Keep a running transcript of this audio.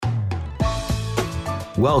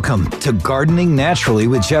Welcome to Gardening Naturally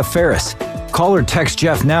with Jeff Ferris. Call or text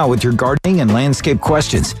Jeff now with your gardening and landscape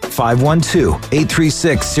questions.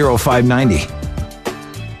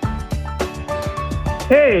 512-836-0590.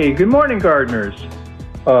 Hey, good morning, gardeners.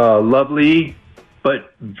 Lovely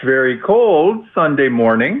but very cold Sunday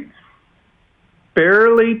morning.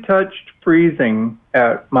 Barely touched freezing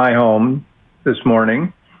at my home this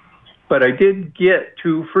morning, but I did get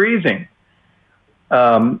to freezing.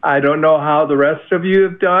 I don't know how the rest of you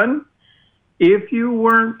have done. If you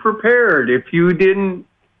weren't prepared, if you didn't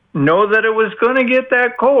know that it was going to get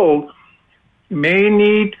that cold, you may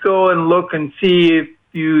need to go and look and see if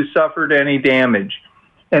you suffered any damage.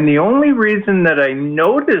 And the only reason that I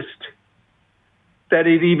noticed that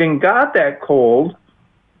it even got that cold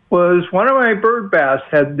was one of my bird bass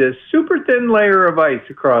had this super thin layer of ice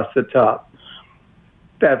across the top.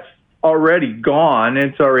 That's already gone.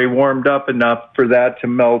 It's already warmed up enough for that to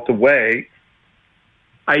melt away.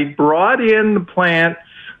 I brought in the plant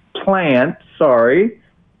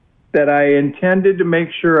that I intended to make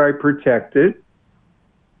sure I protected.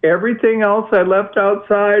 Everything else I left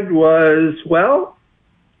outside was, well,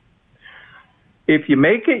 if you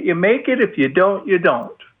make it, you make it. If you don't, you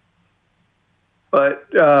don't. But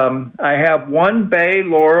I have one bay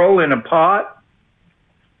laurel in a pot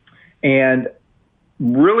and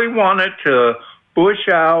really wanted to bush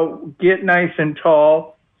out, get nice and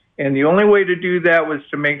tall. And the only way to do that was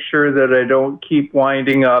to make sure that I don't keep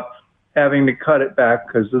winding up having to cut it back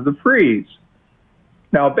because of the freeze.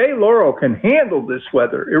 Now, bay laurel can handle this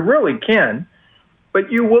weather. It really can.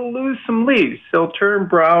 But you will lose some leaves. They'll turn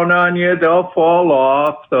brown on you. They'll fall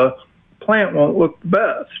off. The plant won't look the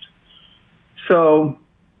best. So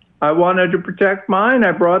I wanted to protect mine.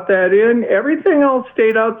 I brought that in. Everything else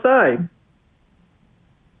stayed outside.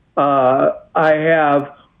 I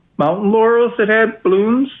have mountain laurels that had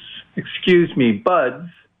buds.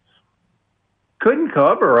 Couldn't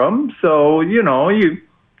cover them. So,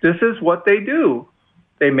 this is what they do.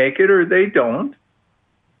 They make it or they don't.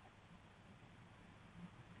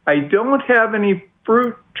 I don't have any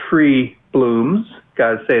fruit tree blooms.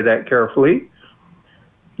 Gotta say that carefully.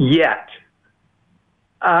 Yet.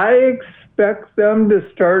 I expect them to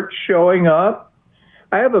start showing up.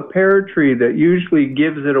 I have a pear tree that usually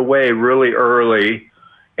gives it away really early,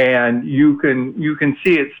 and you can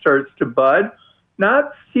see it starts to bud.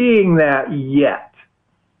 Not seeing that yet.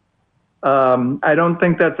 I don't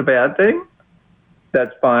think that's a bad thing.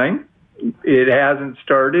 That's fine. It hasn't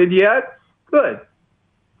started yet. Good.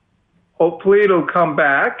 Hopefully it'll come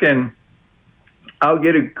back, and I'll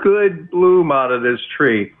get a good bloom out of this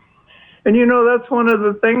tree. And that's one of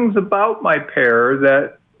the things about my pear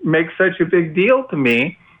that makes such a big deal to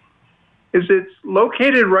me is it's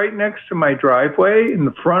located right next to my driveway in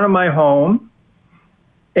the front of my home.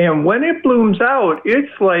 And when it blooms out,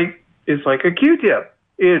 it's like a Q-tip.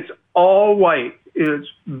 It's all white. It's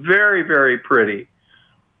very, very pretty.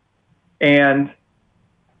 And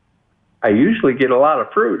I usually get a lot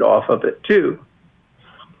of fruit off of it too.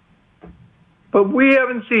 But we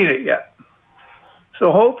haven't seen it yet.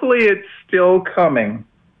 So hopefully it's still coming.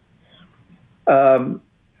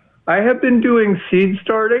 I have been doing seed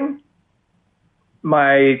starting.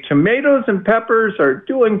 My tomatoes and peppers are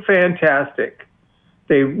doing fantastic.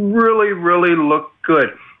 They really, really look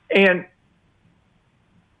good. And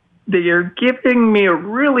they are giving me a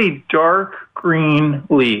really dark green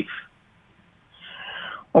leaf.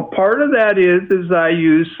 Well, part of that is I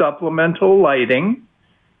use supplemental lighting.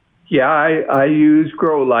 Yeah, I use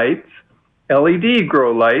grow lights, LED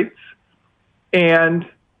grow lights, and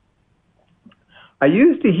I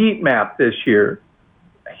used a heat map this year.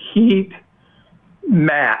 Heat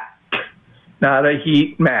map, not a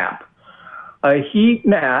heat map. A heat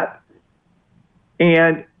map,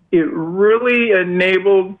 and it really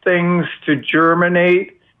enabled things to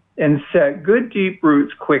germinate and set good deep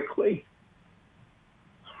roots quickly.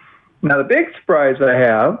 Now, the big surprise I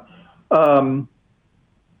have,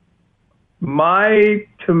 my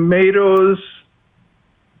tomatoes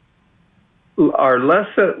were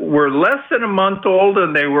less than a month old,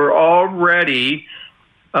 and they were already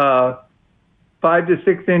 5 to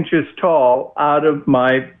 6 inches tall out of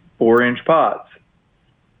my 4-inch pots.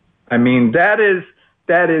 I mean, that is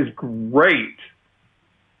great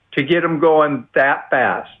to get them going that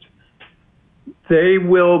fast. They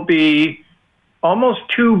will be almost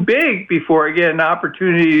too big before I get an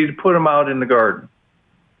opportunity to put them out in the garden.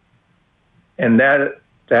 And that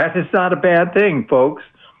is not a bad thing, folks.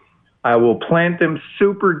 I will plant them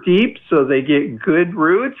super deep so they get good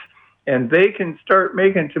roots, and they can start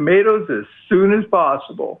making tomatoes as soon as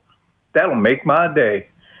possible. That'll make my day.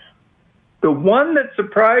 The one that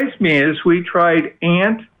surprised me is we tried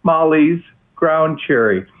Aunt Molly's ground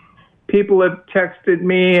cherry. People have texted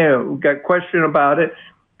me and got questions about it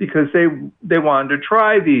because they wanted to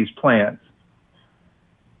try these plants.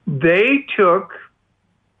 They took,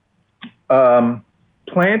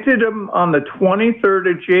 planted them on the 23rd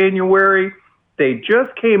of January. They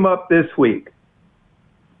just came up this week.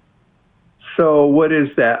 So what is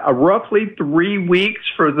that? Roughly 3 weeks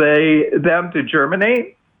for them to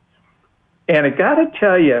germinate. And I got to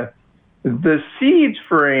tell you, the seeds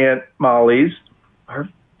for Aunt Molly's are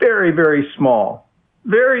very, very small.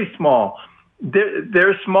 Very small.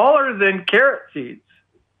 They're smaller than carrot seeds.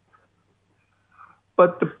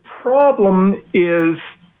 But the problem is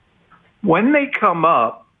when they come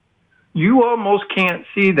up, you almost can't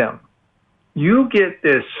see them. You get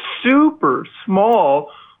this super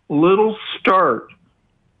small little start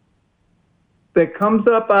that comes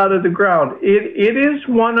up out of the ground. It is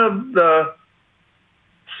one of the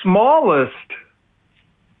smallest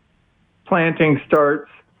planting starts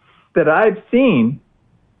that I've seen.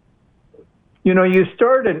 You know, you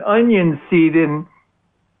start an onion seed and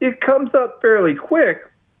it comes up fairly quick,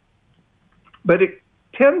 but it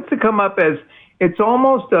tends to come up as it's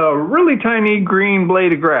almost a really tiny green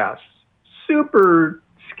blade of grass, super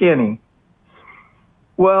skinny.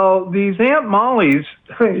 Well, these Aunt Molly's,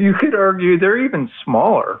 you could argue they're even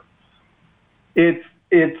smaller. It's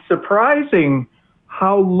surprising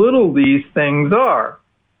how little these things are.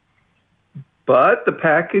 But the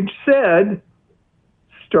package said,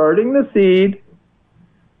 starting the seed,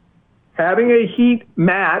 having a heat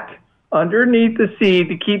mat underneath the seed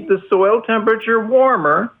to keep the soil temperature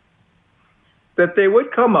warmer, that they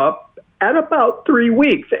would come up at about 3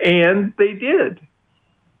 weeks, and they did.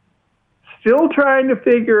 Still trying to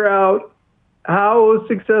figure out how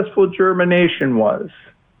successful germination was.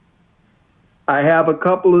 I have a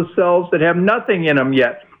couple of cells that have nothing in them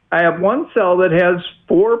yet. I have one cell that has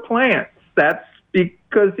 4 plants. That's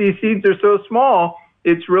because these seeds are so small,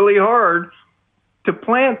 it's really hard to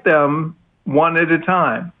plant them one at a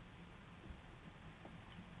time.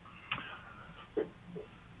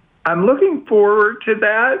 I'm looking forward to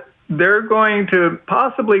that. They're going to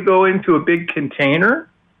possibly go into a big container,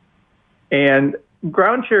 and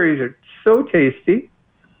ground cherries are so tasty.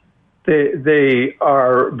 They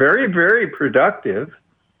are very, very productive.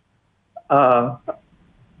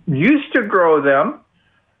 Used to grow them,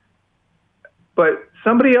 but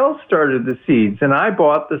somebody else started the seeds, and I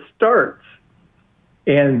bought the starts,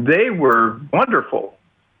 and they were wonderful.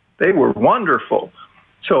 They were wonderful.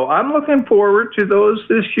 So I'm looking forward to those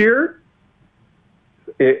this year.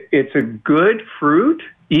 It's a good fruit,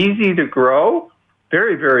 easy to grow,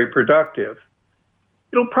 very, very productive.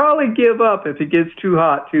 It'll probably give up if it gets too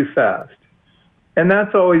hot too fast. And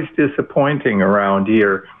that's always disappointing around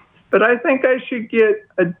here. But I think I should get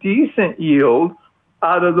a decent yield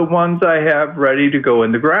out of the ones I have ready to go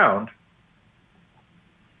in the ground.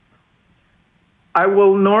 I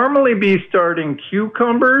will normally be starting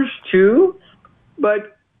cucumbers too,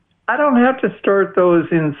 but I don't have to start those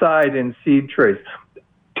inside in seed trays.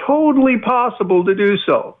 Totally possible to do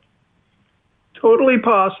so. Totally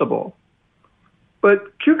possible.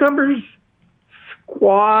 But cucumbers,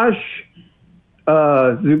 squash,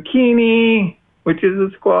 zucchini, which is a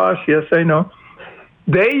squash, yes, I know,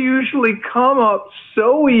 they usually come up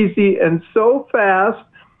so easy and so fast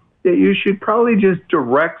that you should probably just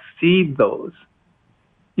direct seed those.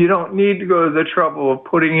 You don't need to go to the trouble of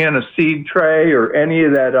putting in a seed tray or any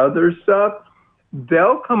of that other stuff.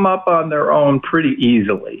 They'll come up on their own pretty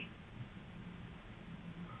easily.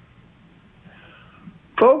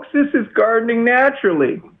 Folks, this is Gardening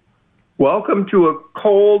Naturally. Welcome to a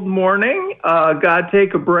cold morning. Gotta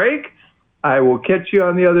take a break. I will catch you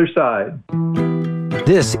on the other side.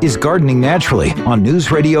 This is Gardening Naturally on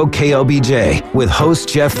News Radio KLBJ with host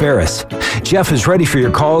Jeff Ferris. Jeff is ready for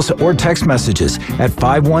your calls or text messages at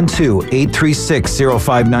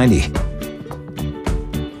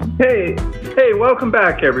 512-836-0590. Hey, welcome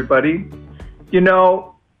back, everybody. You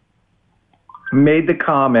know, I made the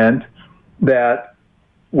comment that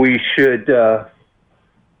we should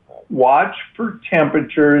watch for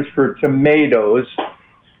temperatures for tomatoes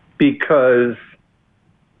because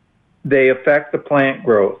they affect the plant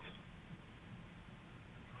growth.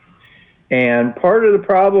 And part of the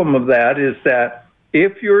problem of that is that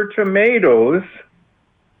if your tomatoes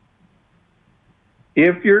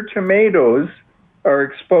are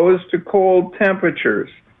exposed to cold temperatures,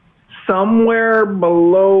 somewhere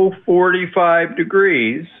below 45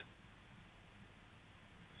 degrees,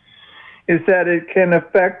 is that it can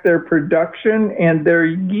affect their production and their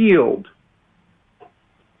yield.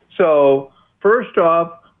 So first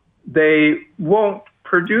off, they won't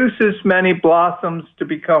produce as many blossoms to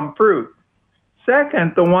become fruit.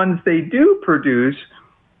 Second, the ones they do produce,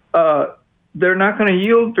 they're not going to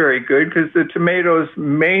yield very good because the tomatoes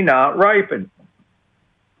may not ripen.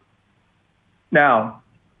 Now,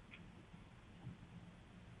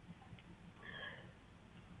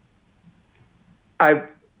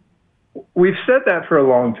 we've said that for a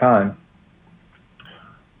long time,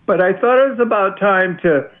 but I thought it was about time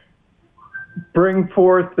to bring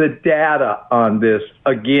forth the data on this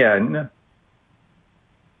again,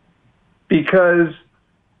 because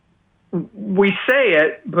we say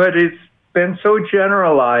it, but it's been so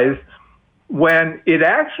generalized when it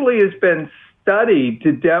actually has been studied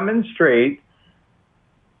to demonstrate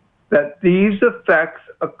that these effects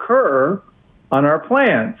occur on our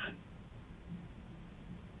plants.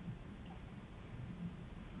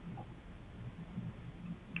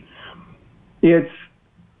 It's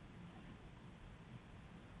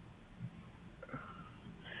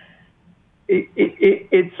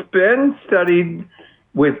been studied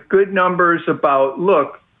with good numbers about,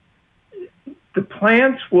 look, the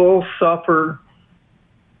plants will suffer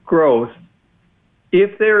growth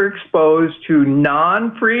if they're exposed to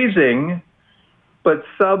non-freezing but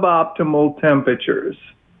suboptimal temperatures.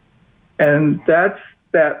 And that's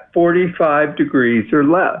that 45 degrees or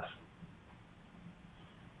less.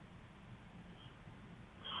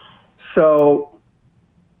 So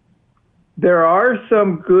there are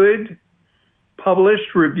some good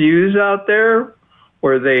published reviews out there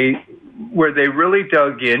where they really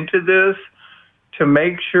dug into this to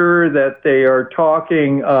make sure that they are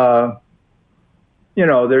talking,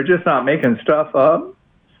 they're just not making stuff up.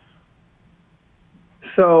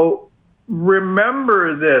 So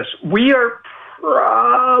remember this, we are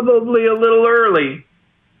probably a little early,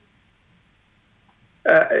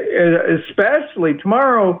 especially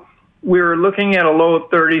tomorrow. We're looking at a low of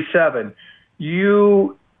 37.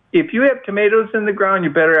 If you have tomatoes in the ground, you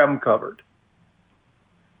better have them covered.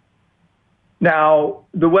 Now,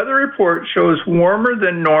 the weather report shows warmer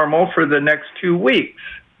than normal for the next 2 weeks.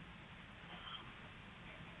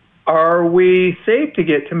 Are we safe to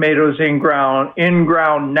get tomatoes in ground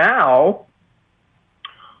now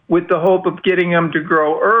with the hope of getting them to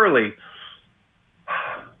grow early?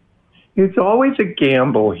 It's always a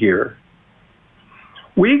gamble here.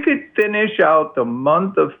 We could finish out the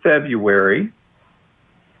month of February,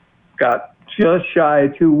 got just shy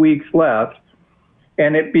of 2 weeks left,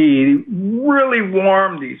 and it be really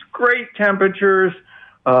warm, these great temperatures,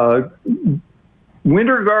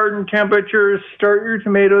 winter garden temperatures, start your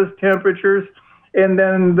tomatoes temperatures, and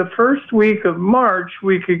then the first week of March,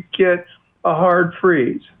 we could get a hard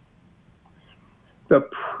freeze. The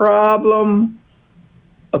problem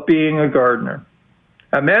of being a gardener.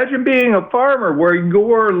 Imagine being a farmer where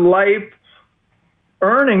your life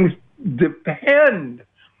earnings depend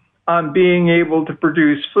on being able to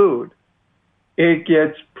produce food. It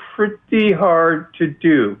gets pretty hard to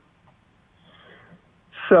do.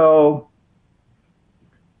 So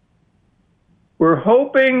we're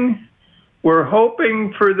hoping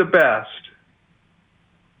for the best.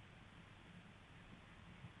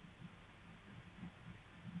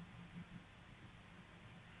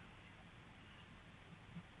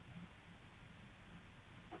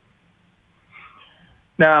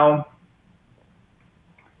 Now,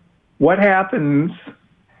 what happens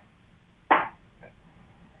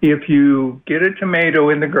if you get a tomato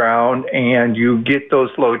in the ground and you get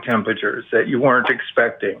those low temperatures that you weren't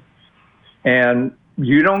expecting, and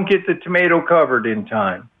you don't get the tomato covered in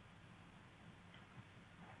time?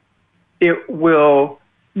 It will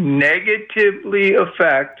negatively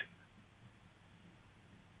affect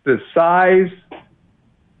the size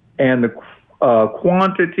and the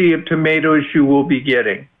quantity of tomatoes you will be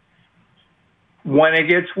getting. When it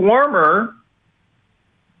gets warmer,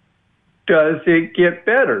 does it get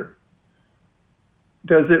better?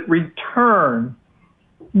 Does it return?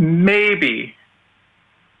 Maybe.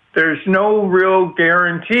 There's no real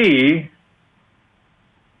guarantee.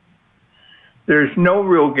 There's no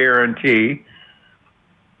real guarantee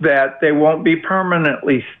that they won't be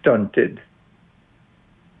permanently stunted.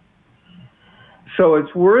 So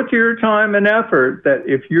it's worth your time and effort that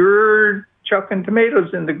if you're chucking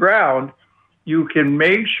tomatoes in the ground, you can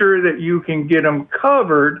make sure that you can get them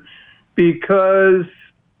covered, because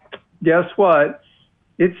guess what?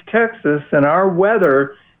 It's Texas, and our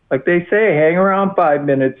weather, like they say, hang around 5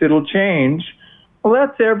 minutes, it'll change. Well,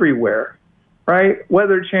 that's everywhere, right?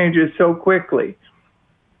 Weather changes so quickly.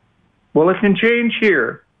 Well, it can change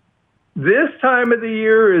here. This time of the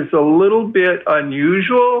year is a little bit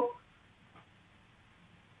unusual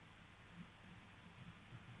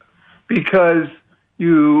because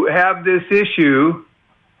you have this issue.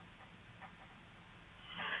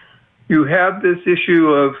 You have this issue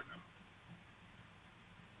of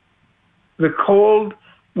the cold.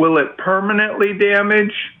 Will it permanently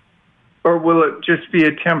damage, or will it just be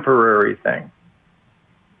a temporary thing?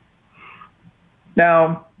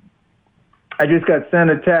 Now, I just got sent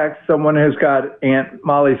a text. Someone has got Aunt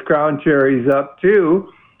Molly's ground cherries up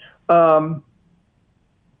too.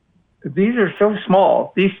 These are so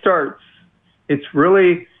small. These starts, it's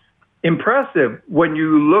really impressive when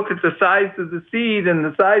you look at the size of the seed and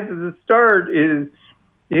the size of the start.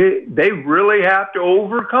 They really have to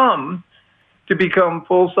overcome to become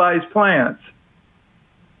full-size plants.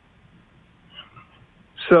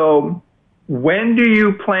 So when do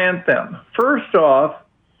you plant them? First off,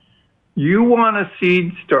 you want a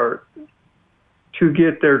seed start to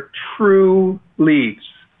get their true leaves.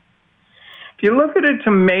 If you look at a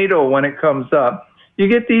tomato when it comes up, you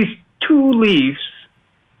get these two leaves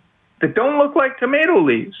that don't look like tomato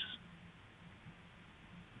leaves.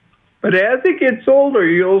 But as it gets older,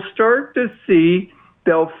 you'll start to see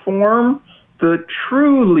they'll form the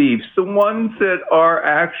true leaves, the ones that are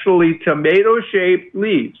actually tomato-shaped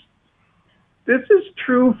leaves. This is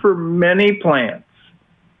true for many plants.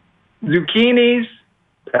 Zucchinis,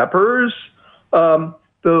 peppers,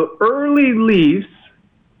 the early leaves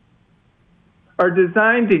are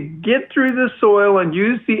designed to get through the soil and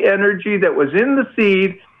use the energy that was in the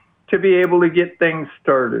seed to be able to get things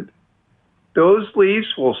started. Those leaves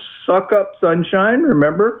will suck up sunshine.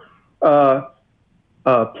 Remember,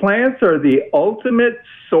 plants are the ultimate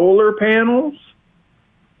solar panels.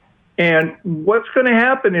 And what's going to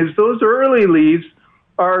happen is those early leaves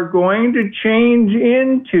are going to change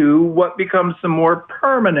into what becomes the more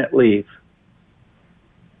permanent leaf.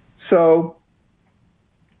 So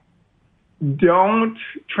don't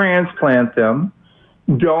transplant them.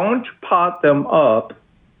 Don't pot them up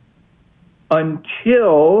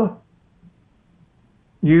until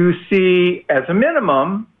you see, as a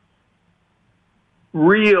minimum,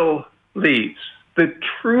 real leaves, the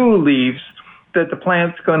true leaves that the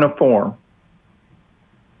plant's going to form.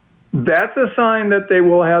 That's a sign that they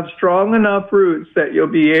will have strong enough roots that you'll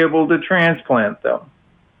be able to transplant them.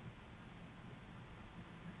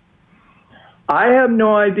 I have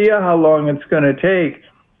no idea how long it's going to take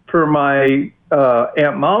for my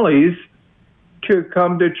Aunt Molly's to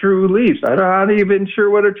come to true leaves. I'm not even sure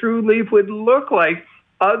what a true leaf would look like,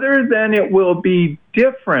 other than it will be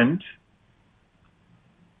different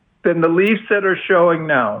than the leaves that are showing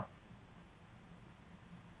now.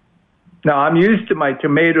 Now, I'm used to my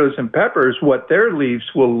tomatoes and peppers, what their leaves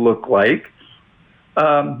will look like.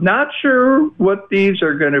 Not sure what these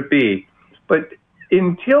are going to be. But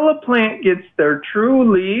until a plant gets their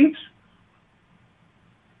true leaves,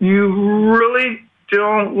 you really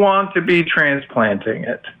don't want to be transplanting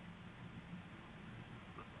it.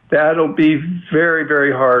 That'll be very,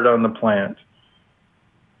 very hard on the plant.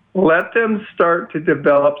 Let them start to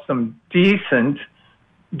develop some decent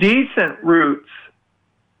roots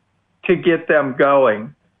to get them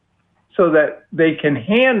going so that they can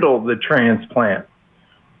handle the transplant.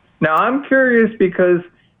 Now, I'm curious because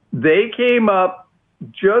they came up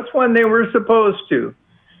just when they were supposed to.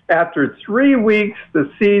 After 3 weeks,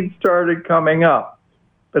 the seed started coming up.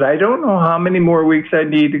 But I don't know how many more weeks I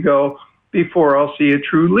need to go before I'll see a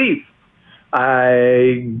true leaf.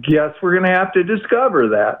 I guess we're going to have to discover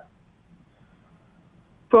that.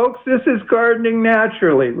 Folks, this is Gardening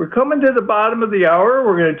Naturally. We're coming to the bottom of the hour.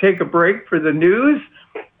 We're going to take a break for the news.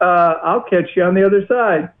 I'll catch you on the other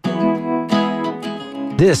side.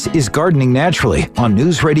 This is Gardening Naturally on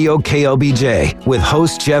News Radio KLBJ with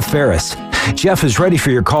host Jeff Ferris. Jeff is ready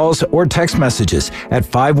for your calls or text messages at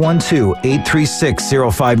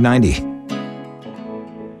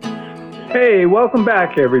 512-836-0590. Hey, welcome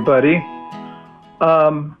back, everybody.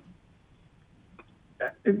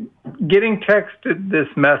 Getting texted this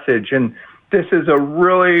message, and this is a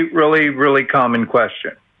really, really, really common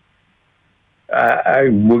question. I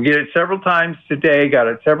will get it several times today, got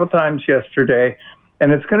it several times yesterday,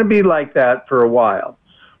 and it's going to be like that for a while.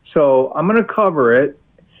 So I'm going to cover it,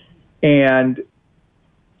 and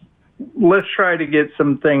let's try to get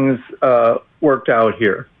some things worked out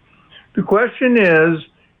here. The question is,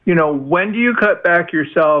 when do you cut back your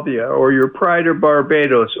salvia or your Pride or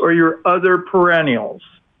Barbados or your other perennials?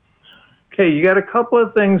 Okay, you got a couple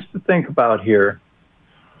of things to think about here.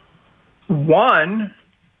 One,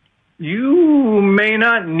 you may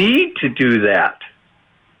not need to do that.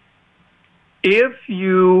 If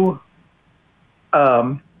you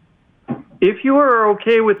are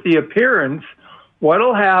okay with the appearance,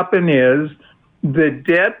 what'll happen is the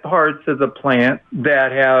dead parts of the plant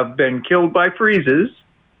that have been killed by freezes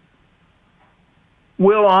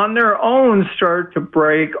will on their own start to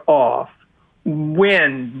break off.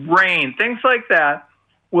 Wind, rain, things like that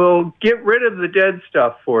will get rid of the dead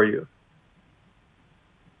stuff for you.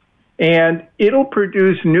 And it'll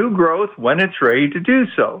produce new growth when it's ready to do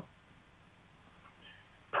so.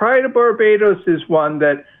 Pride of Barbados is one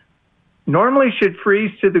that normally should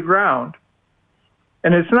freeze to the ground.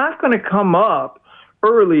 And it's not going to come up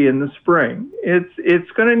early in the spring. It's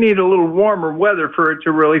going to need a little warmer weather for it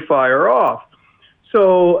to really fire off.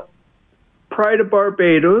 So Pride of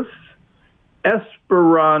Barbados,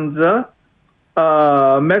 Esperanza,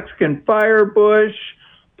 Mexican firebush,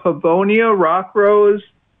 Pavonia, rock rose,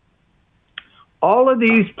 all of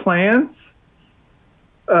these plants,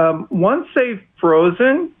 once they've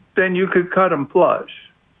frozen, then you could cut them flush.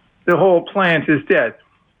 The whole plant is dead.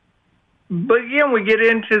 But again, we get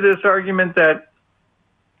into this argument that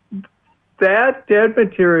dead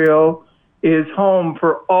material is home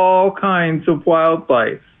for all kinds of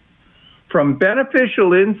wildlife, from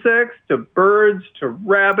beneficial insects to birds to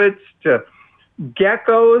rabbits to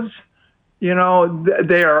geckos. You know,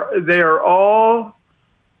 they are all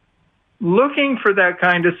looking for that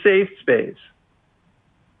kind of safe space.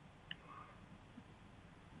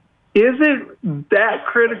 Is it that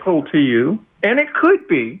critical to you? And it could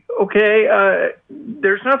be, okay?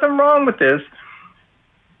 There's nothing wrong with this.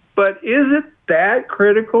 But is it that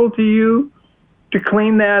critical to you to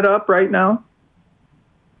clean that up right now?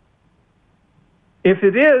 If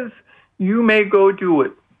it is, you may go do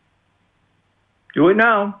it. Do it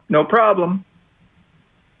now, no problem.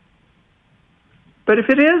 But if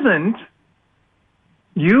it isn't,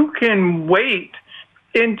 you can wait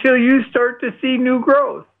until you start to see new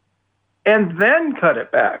growth and then cut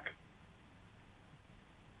it back.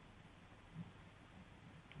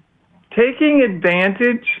 Taking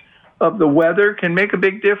advantage of the weather can make a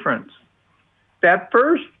big difference. That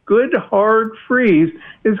first good hard freeze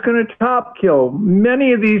is going to top kill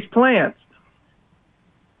many of these plants.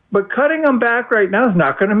 But cutting them back right now is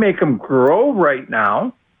not going to make them grow right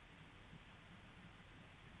now.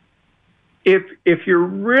 If you're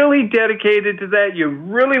really dedicated to that, you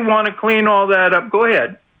really want to clean all that up, go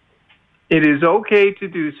ahead. It is okay to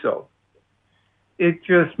do so. It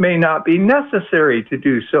just may not be necessary to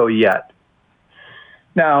do so yet.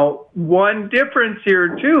 Now, one difference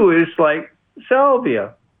here, too, is like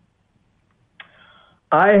salvia.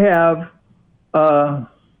 I have a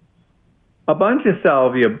bunch of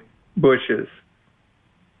salvia bushes.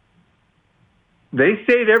 They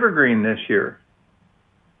stayed evergreen this year.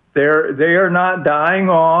 They are not dying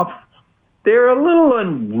off. They're a little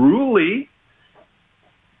unruly.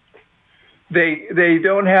 They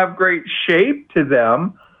don't have great shape to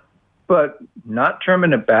them, but not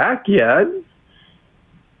trimming it back yet.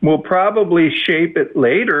 We'll probably shape it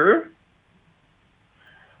later.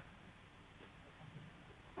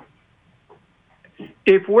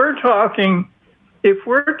 If we're talking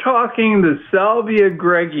the Salvia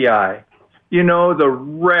gregii, you know, the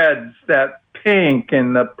reds, that pink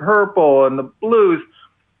and the purple and the blues,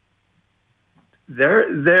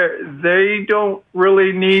 they don't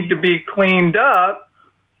really need to be cleaned up,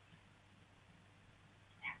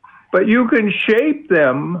 but you can shape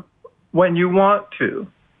them when you want to.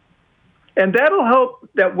 And that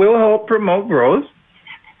will help promote growth.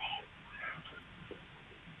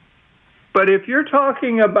 But if you're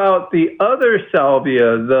talking about the other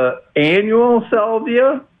salvia, the annual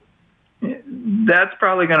salvia, that's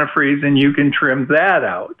probably going to freeze and you can trim that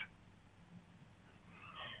out.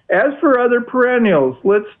 As for other perennials,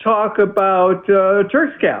 let's talk about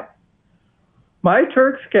Turk's cap. My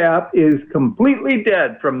Turk's cap is completely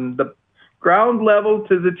dead from the ground level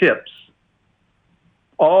to the tips.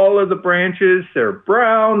 All of the branches, they're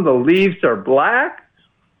brown, the leaves are black.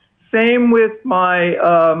 Same with my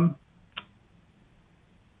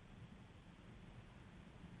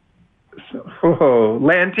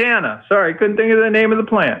lantana. Sorry, couldn't think of the name of the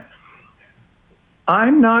plant.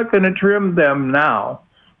 I'm not going to trim them now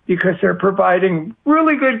because they're providing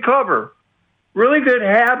really good cover, really good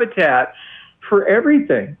habitat for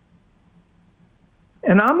everything.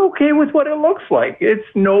 And I'm okay with what it looks like. It's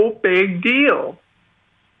no big deal.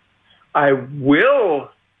 I will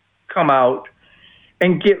come out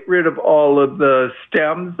and get rid of all of the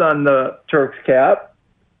stems on the Turk's cap.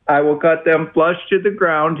 I will cut them flush to the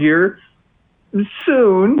ground here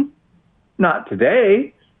soon, not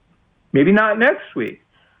today, maybe not next week,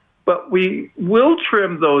 but we will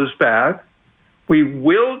trim those back. We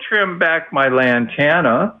will trim back my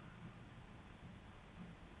lantana,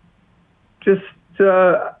 just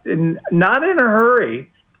not in a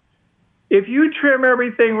hurry. If you trim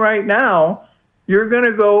everything right now, you're going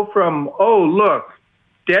to go from, oh, look,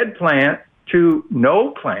 dead plant to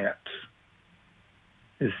no plant.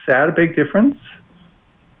 Is that a big difference?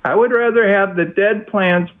 I would rather have the dead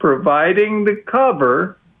plants providing the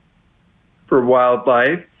cover for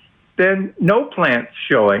wildlife than no plants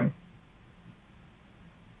showing.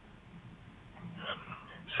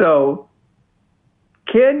 So,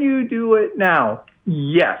 can you do it now?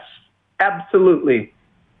 Yes, absolutely.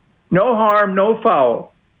 No harm, no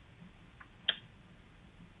foul.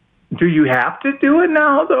 Do you have to do it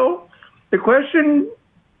now, though? The question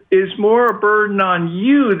is more a burden on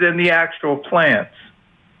you than the actual plants.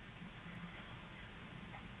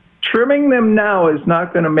 Trimming them now is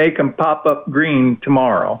not going to make them pop up green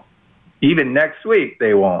tomorrow. Even next week,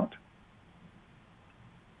 they won't.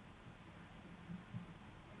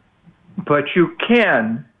 But you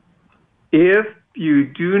can if you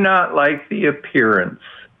do not like the appearance.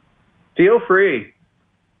 Feel free.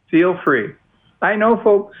 Feel free. I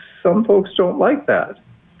know some folks don't like that.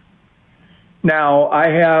 Now, I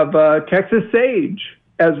have Texas sage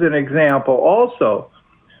as an example also.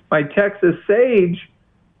 My Texas sage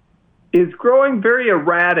is growing very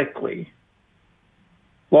erratically.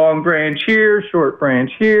 Long branch here, short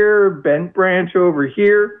branch here, bent branch over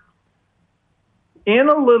here. In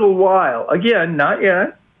a little while, again, not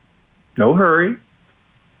yet, no hurry,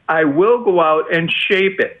 I will go out and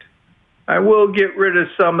shape it. I will get rid of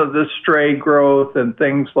some of the stray growth and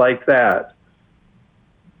things like that.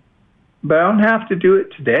 But I don't have to do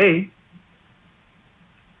it today.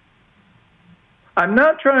 I'm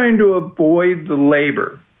not trying to avoid the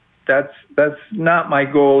labor. That's not my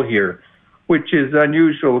goal here, which is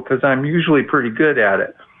unusual because I'm usually pretty good at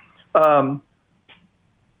it.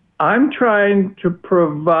 I'm trying to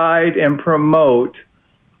provide and promote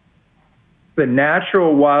the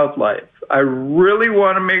natural wildlife. I really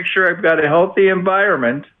want to make sure I've got a healthy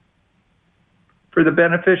environment for the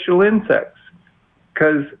beneficial insects,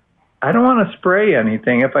 because I don't want to spray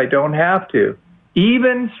anything if I don't have to.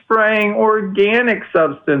 Even spraying organic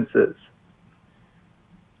substances.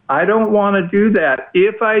 I don't want to do that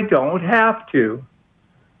if I don't have to.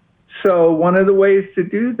 So one of the ways to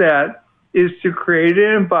do that is to create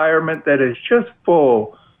an environment that is just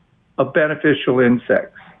full of beneficial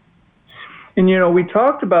insects. And, you know, we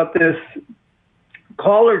talked about this,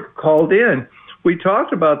 caller called in. We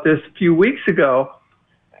talked about this a few weeks ago.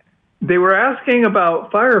 They were asking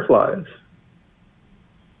about fireflies.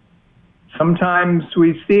 Sometimes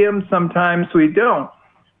we see them, sometimes we don't.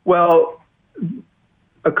 Well,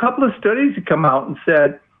 a couple of studies have come out and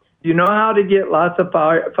said, you know how to get lots of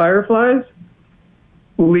fireflies?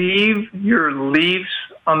 Leave your leaves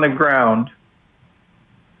on the ground.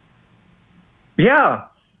 Yeah,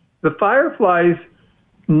 the fireflies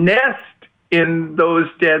nest in those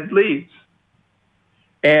dead leaves.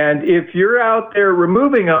 And if you're out there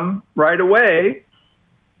removing them right away,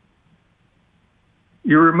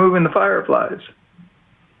 you're removing the fireflies.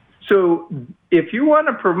 So if you want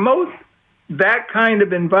to promote that kind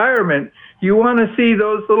of environment, you want to see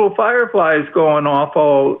those little fireflies going off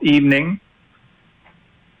all evening,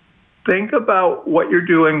 think about what you're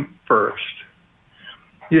doing first.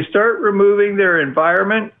 You start removing their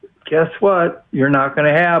environment, guess what? You're not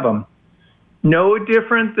going to have them. No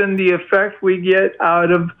different than the effect we get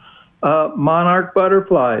out of monarch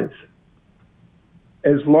butterflies.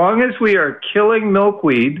 As long as we are killing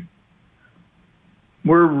milkweed,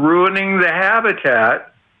 we're ruining the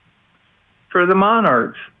habitat for the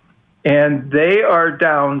monarchs. And they are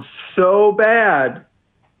down so bad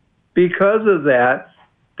because of that,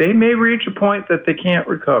 they may reach a point that they can't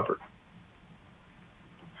recover.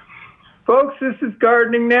 Folks, this is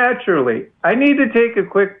Gardening Naturally. I need to take a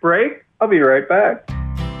quick break. I'll be right back.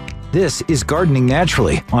 This is Gardening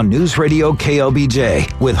Naturally on News Radio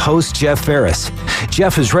KLBJ with host Jeff Ferris.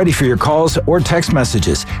 Jeff is ready for your calls or text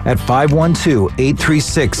messages at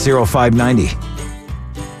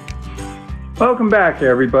 512-836-0590. Welcome back,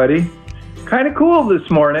 everybody. Kind of cool this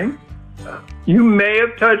morning. You may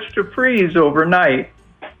have touched a freeze overnight.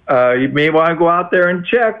 You may want to go out there and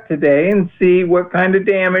check today and see what kind of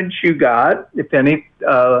damage you got, if any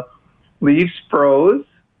leaves froze.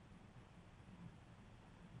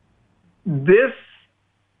 This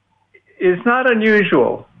is not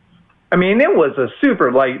unusual. I mean, it was a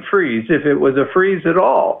super light freeze, if it was a freeze at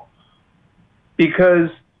all,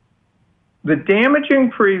 because the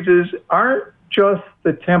damaging freezes aren't just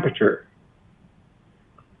the temperature.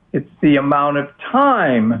 It's the amount of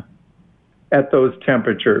time at those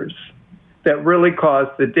temperatures that really cause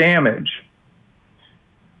the damage.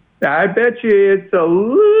 Now, I bet you it's a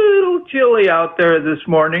little chilly out there this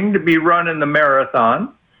morning to be running the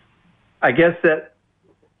marathon. I guess that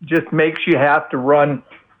just makes you have to run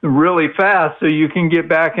really fast so you can get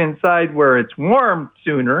back inside where it's warm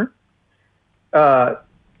sooner.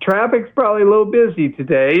 Traffic's probably a little busy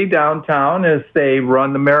today downtown as they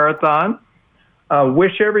run the marathon.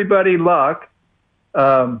 Wish everybody luck.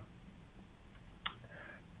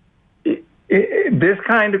 This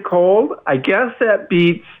kind of cold, I guess that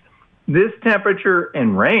beats this temperature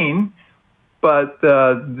and rain, but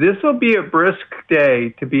this will be a brisk day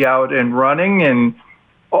to be out and running, and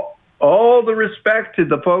all the respect to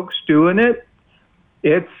the folks doing it.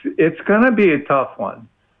 It's going to be a tough one.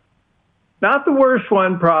 Not the worst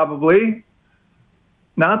one, probably.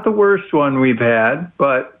 Not the worst one we've had,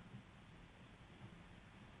 but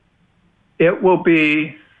it will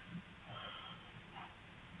be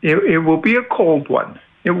a cold one.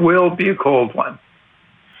 It will be a cold one.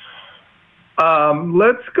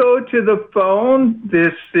 Let's go to the phone.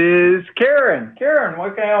 This is Karen. Karen,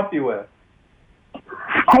 what can I help you with?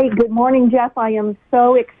 Hey, good morning, Jeff. I am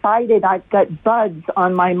so excited. I've got buds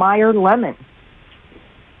on my Meyer lemon.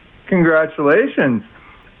 Congratulations.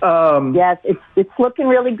 Yes, it's looking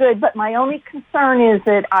really good, but my only concern is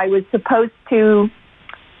that I was supposed to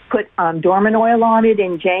put dormant oil on it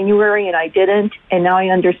in January, and I didn't, and now I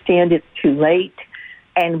understand it's too late.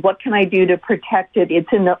 And what can I do to protect it?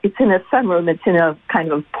 It's in a sunroom. It's in a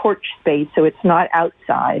kind of porch space, so it's not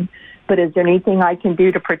outside. But is there anything I can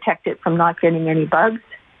do to protect it from not getting any bugs?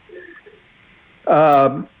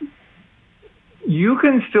 You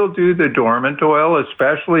can still do the dormant oil,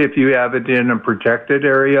 especially if you have it in a protected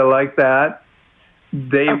area like that.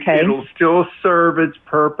 It'll still serve its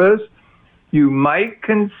purpose. You might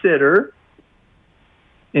consider,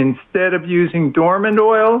 instead of using dormant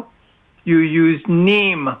oil, you use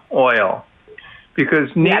neem oil, because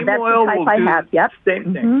neem oil will do the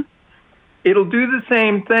same thing. It'll do the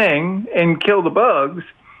same thing and kill the bugs,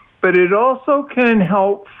 but it also can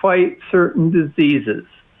help fight certain diseases.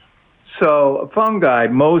 So fungi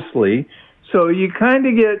mostly. So you kind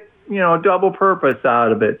of get, double purpose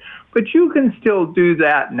out of it. But you can still do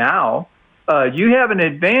that now. You have an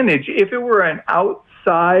advantage. If it were an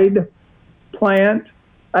outside plant,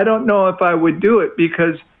 I don't know if I would do it,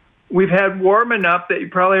 because we've had warm enough that you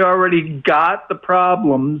probably already got the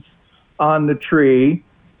problems on the tree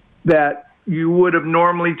that you would have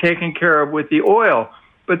normally taken care of with the oil.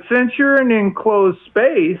 But since you're in an enclosed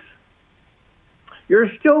space, you're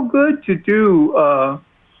still good to do a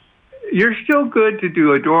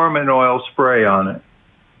dormant oil spray on it.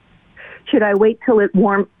 Should I wait till it's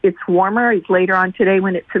warmer? It's later on today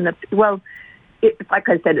when it's in the like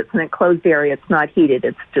I said, it's an enclosed area. It's not heated.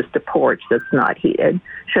 It's just a porch that's not heated.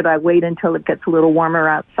 Should I wait until it gets a little warmer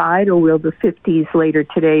outside, or will the 50s later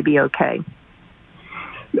today be okay?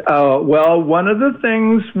 Well, one of the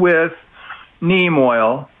things with neem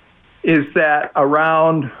oil is that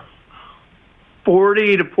around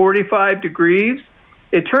 40 to 45 degrees,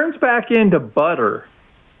 it turns back into butter.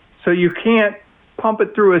 So you can't pump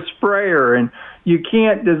it through a sprayer, and you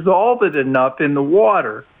can't dissolve it enough in the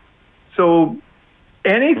water. So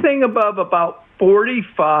anything above about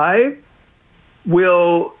 45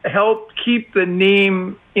 will help keep the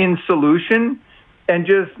neem in solution and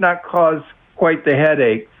just not cause quite the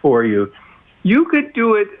headache for you. You could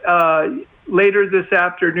do it later this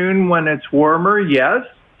afternoon when it's warmer, yes.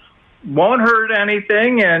 Won't hurt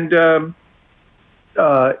anything, and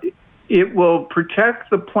it will protect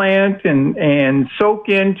the plant and soak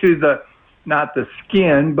into not the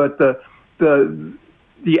skin, but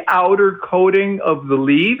the outer coating of the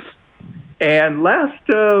leaves, and last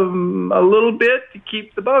a little bit to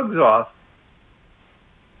keep the bugs off.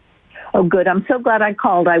 Oh, good. I'm so glad I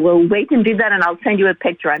called. I will wait and do that, and I'll send you a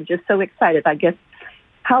picture. I'm just so excited. I guess,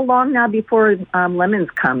 how long now before lemons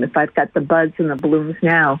come, if I've got the buds and the blooms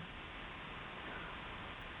now?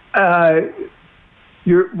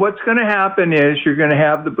 What's going to happen is you're going to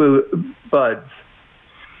have the buds,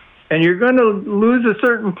 and you're going to lose a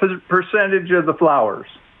certain percentage of the flowers.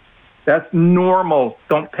 That's normal.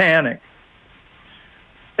 Don't panic.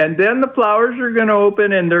 And then the flowers are going to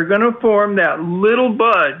open, and they're going to form that little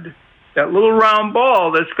bud, that little round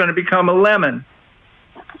ball that's going to become a lemon.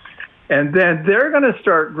 And then they're going to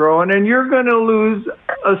start growing, and you're going to lose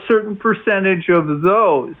a certain percentage of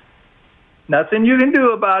those. Nothing you can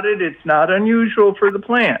do about it. It's not unusual for the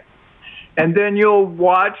plant. And then you'll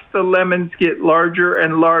watch the lemons get larger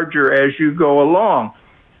and larger as you go along.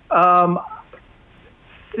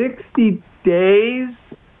 60 days,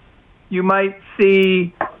 you might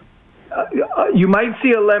see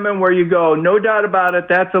a lemon where you go, no doubt about it,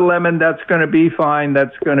 that's a lemon, that's going to be fine,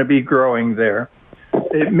 that's going to be growing there.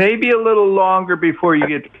 It may be a little longer before you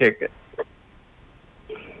get to pick it.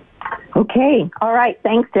 Okay. All right.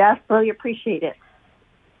 Thanks, Jeff. Really appreciate it.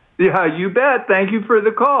 Yeah, you bet. Thank you for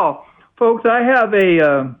the call. Folks, I have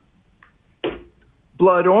a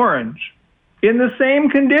blood orange in the same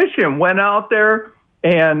condition. Went out there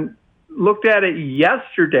and looked at it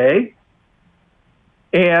yesterday,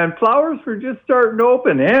 and flowers were just starting to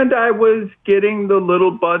open, and I was getting the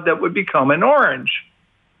little bud that would become an orange.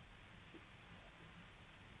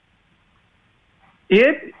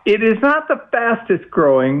 It is not the fastest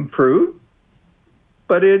growing fruit,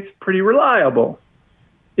 but it's pretty reliable.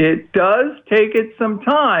 It does take it some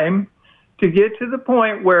time to get to the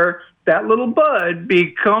point where that little bud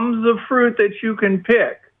becomes a fruit that you can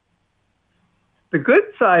pick. The good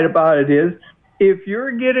side about it is, if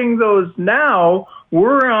you're getting those now,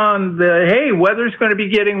 we're on the, hey, weather's going to be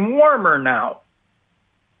getting warmer now.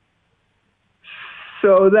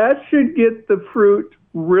 So that should get the fruit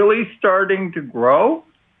really starting to grow,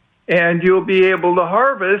 and you'll be able to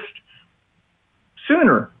harvest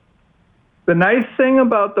sooner. The nice thing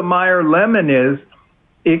about the Meyer lemon is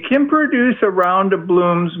it can produce a round of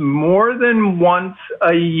blooms more than once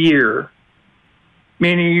a year,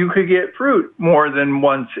 meaning you could get fruit more than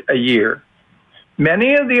once a year.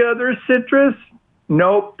 Many of the other citrus,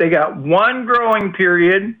 nope, they got one growing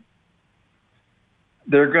period.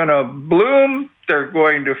 They're going to bloom, they're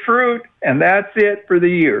going to fruit, and that's it for the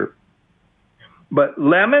year. But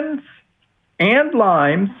lemons and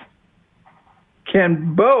limes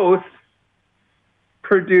can both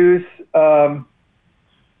produce a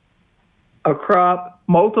crop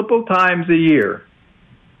multiple times a year.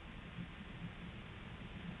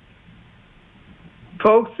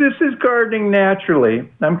 Folks, this is Gardening Naturally.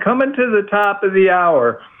 I'm coming to the top of the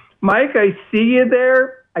hour. Mike, I see you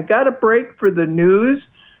there. I got a break for the news.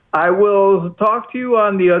 I will talk to you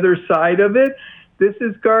on the other side of it. This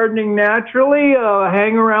is Gardening Naturally.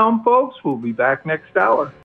 Hang around, folks. We'll be back next hour.